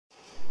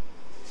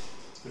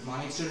Good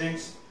morning,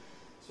 students.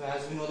 So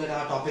as we know that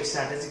our topic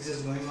statistics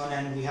is going on,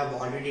 and we have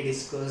already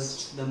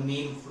discussed the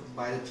mean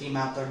by the three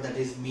method, that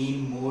is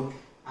mean, mode,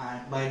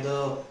 and by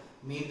the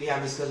mean we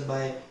have discussed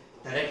by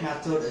direct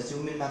method,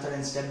 assuming method,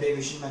 and step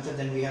deviation method.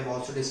 Then we have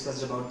also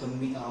discussed about the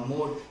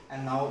mode,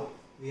 and now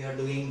we are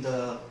doing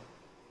the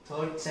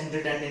third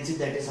central tendency,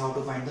 that is how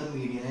to find the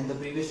median. In the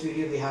previous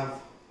video we have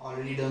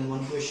already done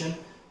one question.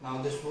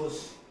 Now this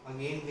was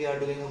again we are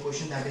doing a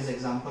question, that is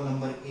example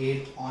number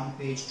 8 on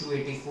page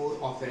 284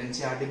 of your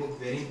NCERT book.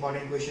 Very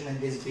important question, and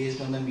it is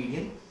based on the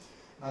median.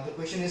 Now the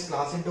question is,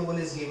 class interval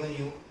is given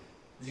you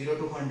 0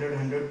 to 100,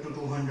 100 to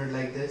 200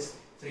 like this.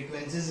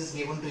 Frequencies is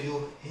given to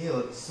you.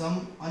 Here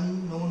some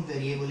unknown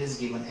variable is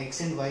given,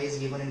 x and y is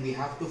given, and we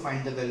have to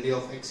find the value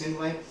of x and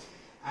y.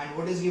 And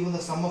what is given, the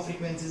sum of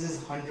frequencies is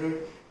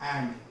 100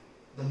 and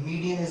the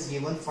median is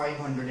given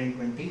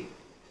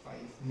 525.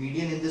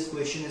 Median in this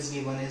question is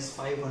given is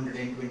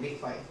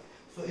 525.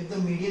 So if the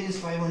median is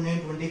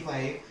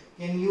 525,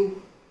 can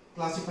you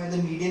classify the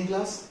median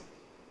class?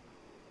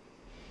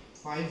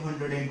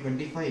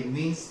 525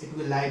 means it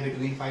will lie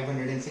between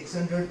 500 and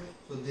 600.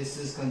 So this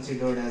is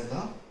considered as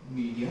the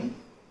median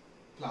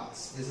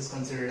class. This is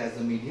considered as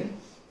the median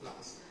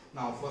class.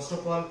 Now first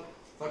of all,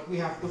 what we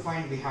have to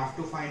find? We have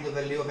to find the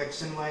value of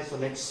x and y. So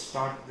let's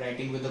start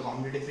writing with the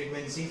commutative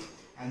frequency.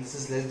 And this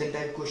is less than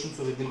type question,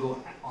 so we will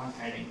go on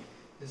adding.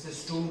 This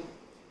is 2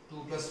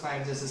 plus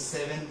 5, this is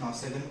 7. Now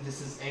 7, this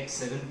is x,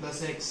 7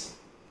 plus x,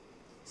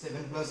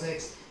 7 plus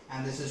x,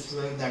 and this is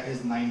 12, that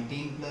is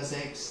 19 plus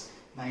x,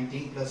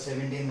 19 plus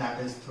 17,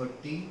 that is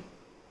 30,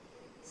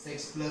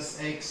 6 plus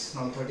x,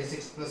 now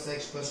 36 plus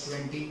x plus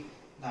 20,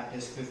 that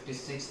is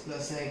 56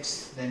 plus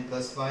x, then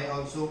plus y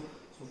also.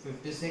 So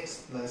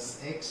 56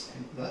 plus x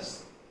and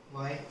plus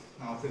y.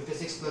 Now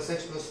 56 plus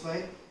x plus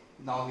y,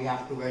 now we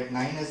have to add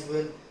 9 as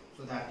well.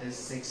 So that is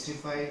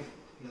 65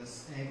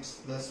 plus x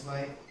plus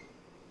y,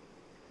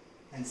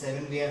 and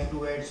 7 we have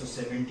to add, so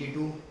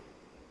 72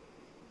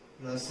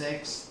 plus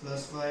x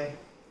plus y,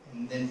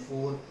 and then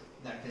 4,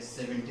 that is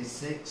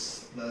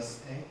 76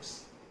 plus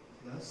x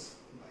plus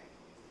y.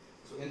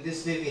 So in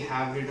this way we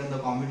have written the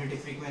commutative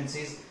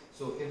frequencies.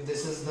 So if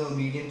this is the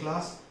median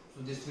class,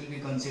 so this will be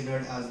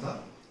considered as the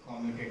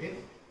commutative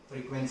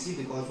frequency,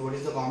 because what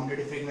is the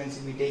commutative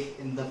frequency? We take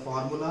in the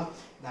formula,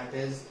 that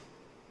is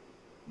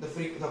the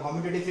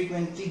commutative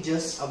frequency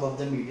just above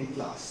the median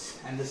class,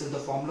 and this is the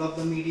formula of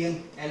the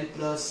median. L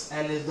plus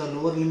L is the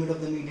lower limit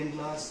of the median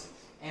class,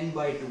 n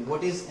by 2.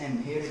 What is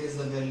n? Here it is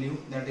the value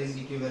that is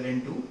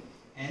equivalent to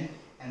n,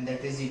 and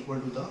that is equal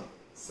to the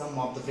sum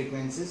of the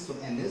frequencies. So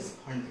n is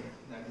 100,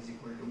 that is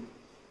equal to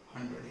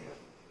 100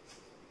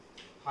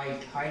 here.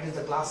 Height is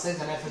the class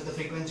size, and f is the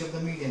frequency of the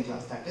median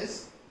class, that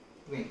is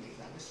 20,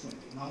 that is 20.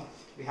 Now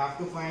we have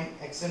to find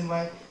x and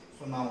y.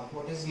 So now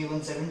what is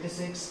given?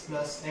 76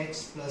 plus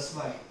x plus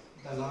y.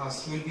 The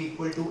last will be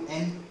equal to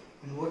n.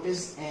 And what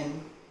is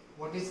n?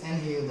 What is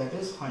n here? That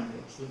is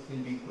 100. So it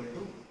will be equal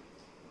to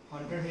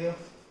 100 here.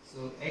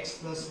 So x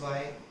plus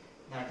y,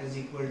 that is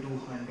equal to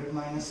 100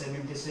 minus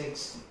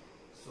 76.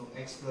 So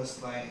x plus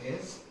y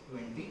is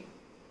 24.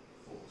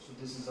 So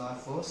this is our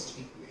first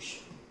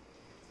equation.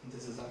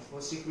 This is our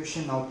first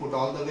equation. Now put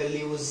all the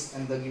values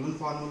in the given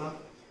formula.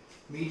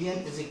 Median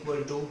is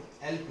equal to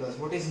L plus,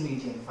 what is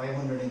median?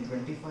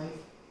 525.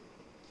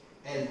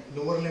 L,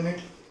 lower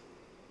limit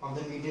of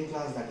the median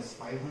class, that is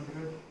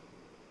 500,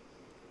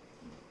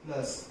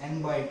 plus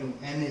n by 2.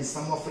 N is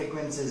sum of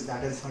frequencies,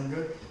 that is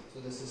 100.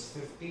 So this is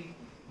 50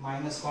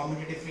 minus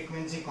commutative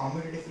frequency.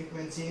 Commutative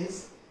frequency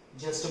is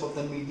just above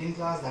the median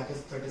class, that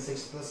is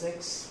 36 plus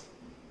x,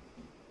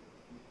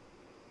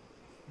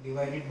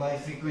 divided by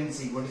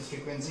frequency. What is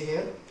frequency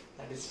here?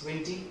 That is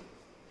 20.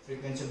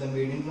 Frequency of the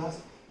median class,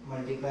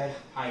 multiply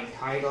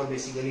height, or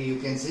basically you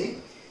can say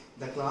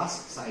the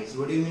class size.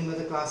 What do you mean by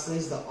the class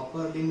size? The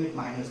upper limit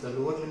minus the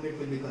lower limit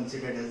will be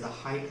considered as the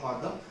height or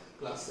the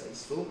class size.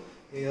 So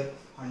here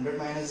 100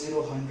 minus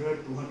 0,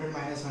 100, 200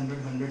 minus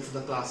 100, 100, so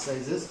the class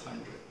size is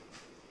 100.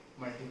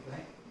 Multiply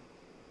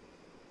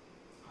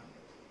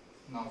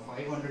 100. Now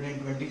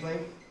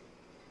 525,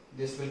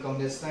 this will come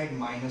this side,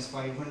 minus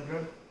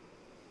 500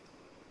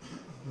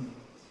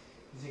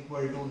 is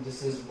equal to,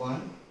 this is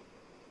 1,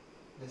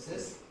 this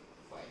is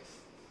 5.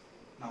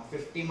 Now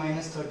 50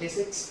 minus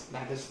 36,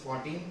 that is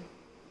 14.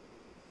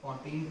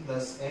 14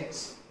 plus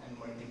x and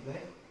multiply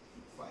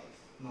 5.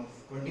 Now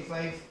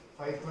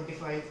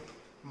 525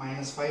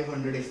 minus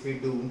 500, if we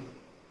do,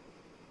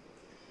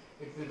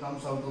 it will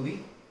comes out to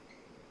be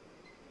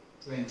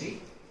 25.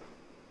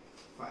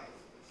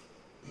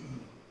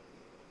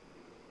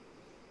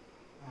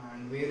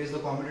 And where is the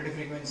commutative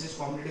frequencies?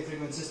 Commutative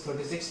frequency is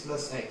 36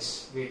 plus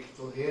x. Wait,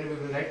 so here we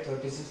will write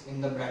 36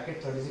 in the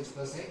bracket, 36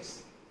 plus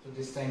x. So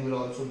this time will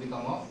also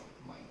become of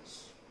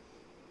minus.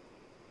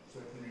 So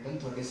it will return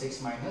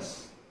 36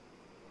 minus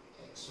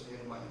x. So here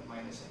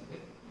minus n will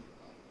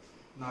come.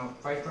 Now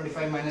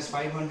 525 minus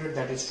 500,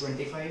 that is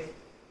 25.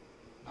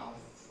 Now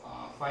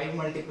 5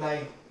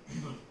 multiply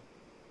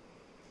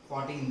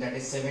 14, that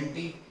is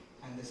 70,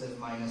 and this is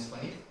minus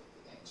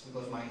 5x,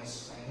 because minus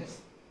sign is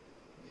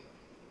there.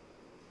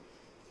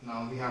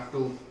 Now we have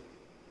to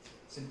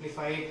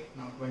simplify it.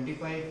 Now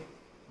 25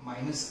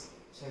 minus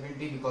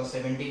 70, because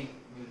 70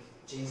 will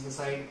change the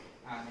side,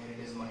 and here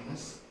it is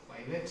minus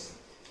 5x,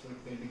 so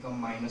it will become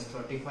minus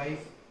 35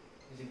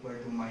 is equal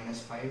to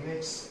minus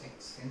 5x,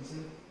 x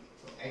cancel,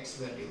 so x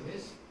value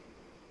is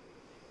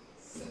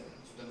 7.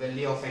 So the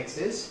value of x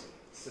is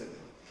 7,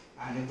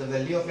 and if the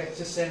value of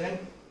x is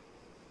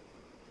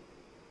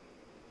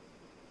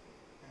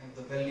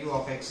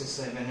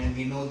 7, and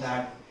we know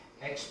that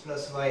x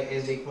plus y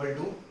is equal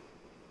to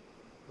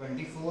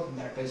 24,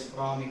 that is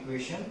from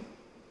equation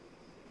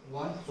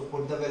 1. So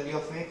put the value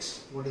of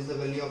x. What is the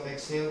value of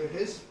x here? It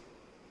is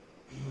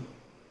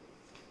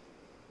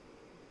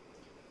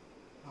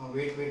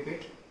wait,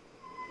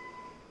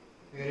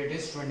 here it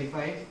is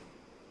 25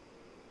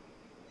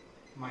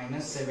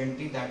 minus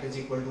 70, that is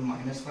equal to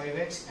minus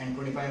 5x, and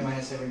 25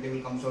 minus 70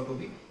 will comes out to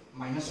be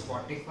minus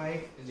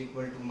 45 is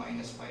equal to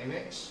minus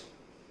 5x,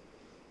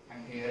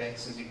 and here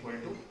x is equal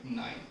to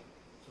 9.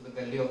 So the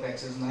value of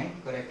x is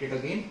 9. Correct it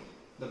again.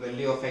 The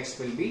value of x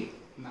will be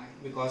 9,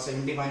 because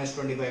 70 minus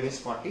 25 is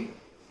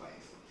 45.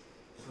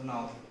 So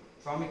now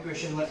from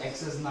equation 1,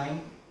 x is 9,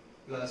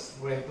 plus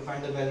we have to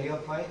find the value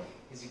of y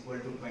is equal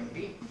to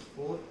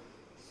 24.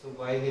 So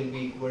y will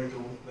be equal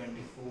to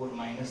 24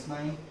 minus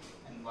 9,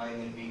 and y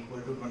will be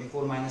equal to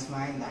 24 minus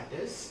 9, that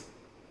is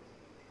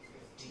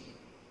 15.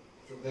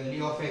 So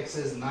value of x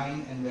is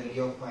 9 and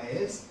value of y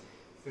is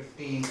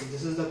 15. So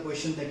this is the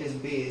question that is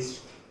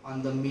based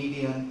on the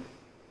median,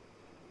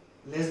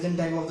 less than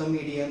type of the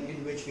median,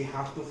 in which we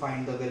have to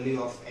find the value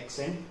of x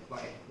and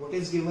y. What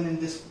is given in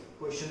this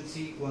question?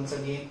 See, once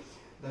again,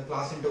 the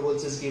class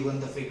intervals is given,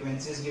 the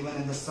frequency is given,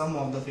 and the sum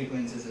of the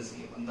frequencies is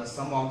given. The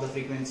sum of the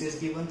frequency is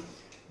given.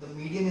 The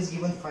median is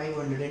given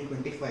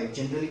 525.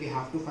 Generally we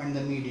have to find the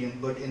median,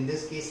 but in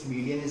this case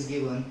median is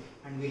given,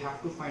 and we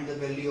have to find the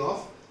value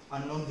of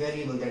unknown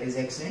variable, that is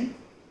x and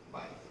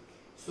y.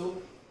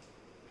 So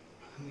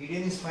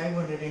median is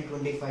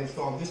 525,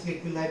 so obviously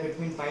it will lie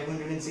between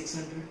 500 and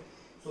 600.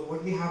 So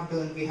what we have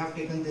done, we have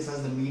taken this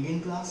as the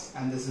median class,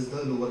 and this is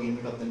the lower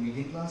limit of the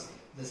median class.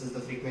 This is the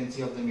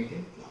frequency of the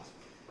median class.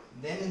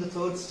 Then in the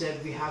third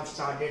step, we have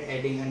started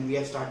adding, and we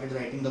have started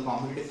writing the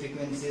commutative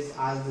frequencies.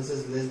 As this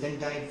is less than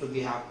type, so we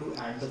have to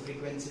add the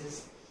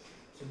frequencies.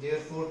 So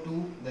therefore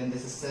 2, then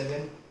this is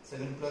 7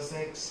 plus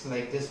x,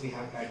 like this we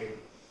have added.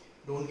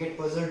 Don't get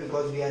puzzled,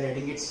 because we are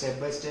adding it step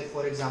by step.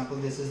 For example,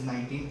 this is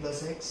 19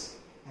 plus x,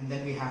 and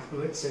then we have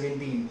to add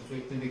 17, so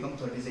it will become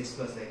 36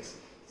 plus x.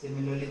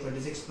 Similarly,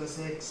 36 plus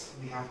x,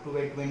 we have to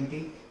add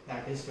 20,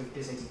 that is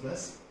 56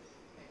 plus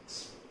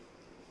x.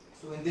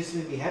 So in this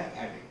way we have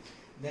added.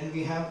 Then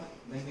we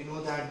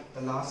know that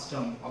the last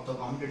term of the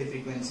commutative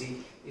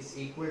frequency is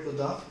equal to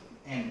the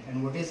n.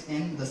 And what is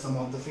n? The sum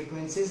of the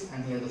frequencies,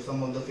 and here the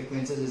sum of the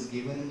frequencies is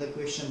given in the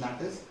question,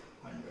 that is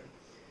 100.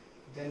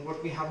 Then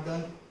what we have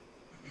done,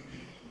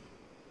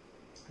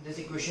 this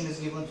equation is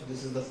given, so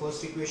this is the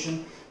first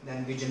equation.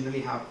 Then we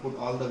generally have put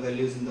all the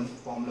values in the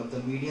formula of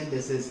the median.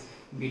 This is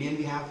median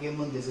we have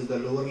given, this is the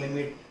lower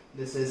limit,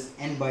 this is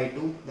n by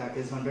 2, that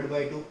is 100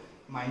 by 2.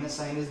 Minus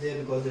sign is there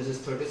because this is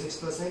 36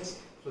 plus x.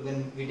 So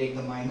then we take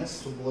the minus,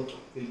 so both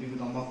will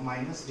become of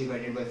minus,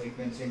 divided by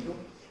frequency into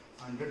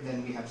 100.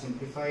 Then we have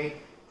simplified.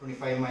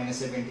 25 minus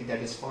 70,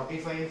 that is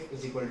 45,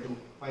 is equal to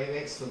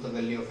 5x. So the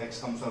value of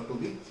x comes out to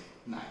be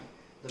 9.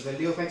 The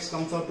value of x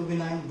comes out to be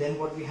 9. Then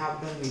what we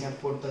have done, we have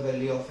put the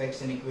value of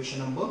x in equation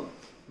number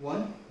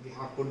 1. We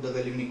have put the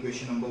value in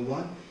equation number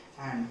 1.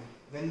 And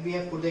when we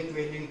have put the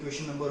value in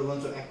equation number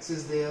 1, so x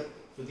is there,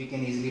 so we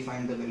can easily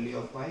find the value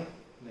of y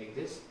like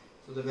this.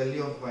 So the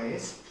value of y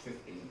is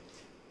 15.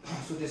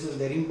 So this is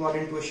very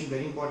important question,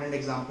 very important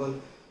example.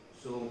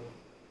 So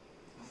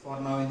for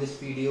now in this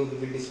video we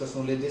will discuss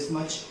only this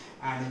much,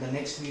 and in the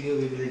next video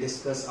we will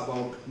discuss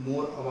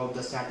more about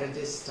the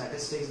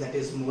statistics, that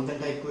is more than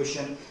type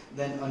question.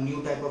 Then a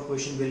new type of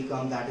question will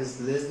come, that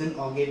is less than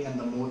or gave and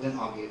the more than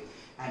or gave.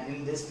 And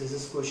in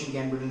this question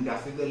can be done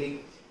graphically.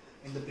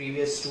 In the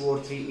previous 2 or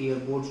 3 year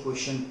boards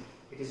question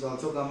it is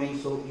also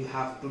coming, so you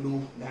have to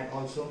do that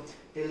also.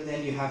 Till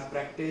then you have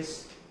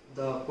practice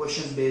the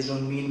questions based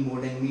on mean,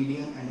 mode and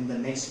median, and in the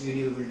next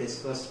video we will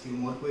discuss few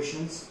more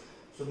questions.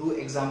 So do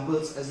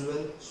examples as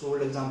well.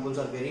 Solved examples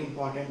are very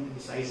important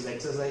besides the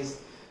exercise,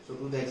 so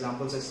do the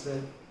examples as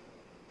well.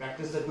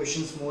 Practice the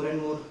questions more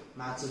and more.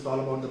 Maths is all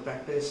about the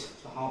practice,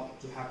 so how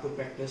you have to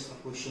practice the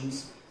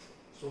questions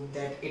so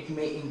that it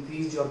may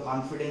increase your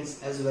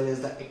confidence as well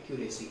as the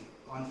accuracy.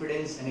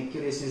 Confidence and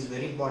accuracy is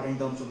very important in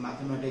terms of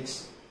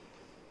mathematics,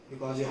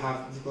 because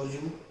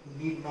you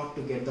need not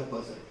to get the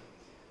puzzle.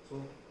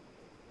 So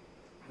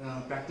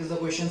practice the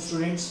questions,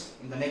 students.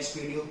 In the next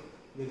video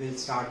we will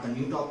start the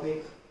new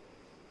topic.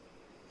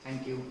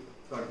 Thank you.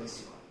 God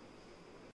bless you all.